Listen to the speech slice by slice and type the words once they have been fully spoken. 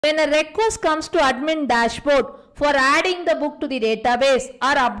When a request comes to admin dashboard for adding the book to the database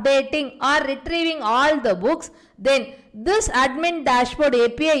or updating or retrieving all the books, then this admin dashboard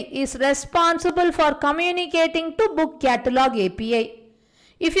API is responsible for communicating to book catalog API.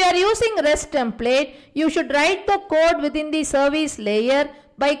 If you are using REST template, you should write the code within the service layer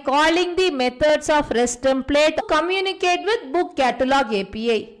by calling the methods of REST template to communicate with book catalog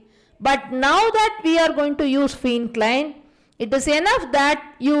API. But now that we are going to use Feign Client, it is enough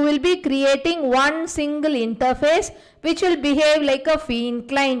that you will be creating one single interface which will behave like a Feign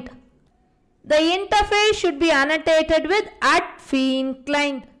Client. The interface should be annotated with @Feign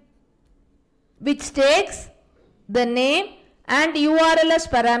Client, which takes the name and URL as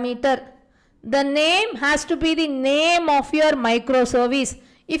parameter. The name has to be the name of your microservice.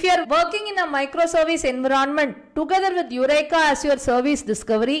 If you are working in a microservice environment together with Eureka as your service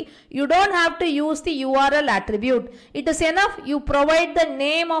discovery, you don't have to use the URL attribute. It is enough you provide the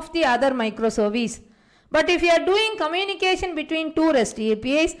name of the other microservice. But if you are doing communication between two REST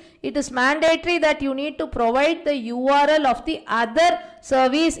APIs, it is mandatory that you need to provide the URL of the other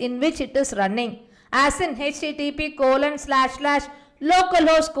service in which it is running. As in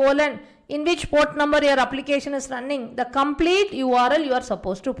http://localhost: in which port number your application is running, the complete URL you are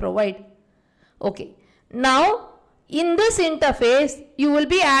supposed to provide. Okay. Now, in this interface, you will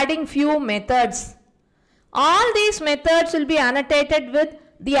be adding few methods. All these methods will be annotated with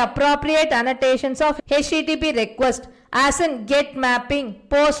the appropriate annotations of HTTP request, as in get mapping,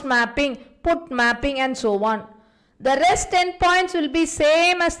 post mapping, put mapping, and so on. The REST endpoints will be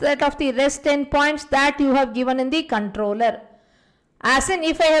same as that of the REST endpoints that you have given in the controller. As in,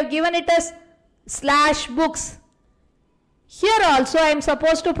 if I have given it as /books, here also I am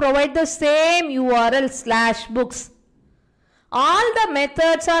supposed to provide the same URL /books. All the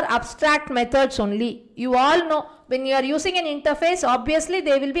methods are abstract methods only. You all know when you are using an interface, obviously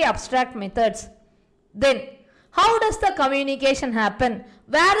they will be abstract methods. Then, how does the communication happen?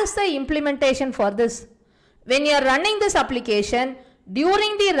 Where is the implementation for this? When you are running this application,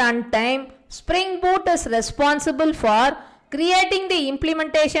 during the runtime, Spring Boot is responsible for creating the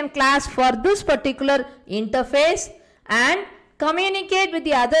implementation class for this particular interface and communicate with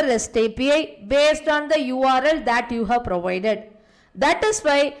the other REST API based on the URL that you have provided. That is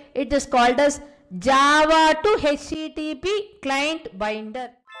why it is called as Java to HTTP client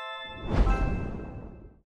binder.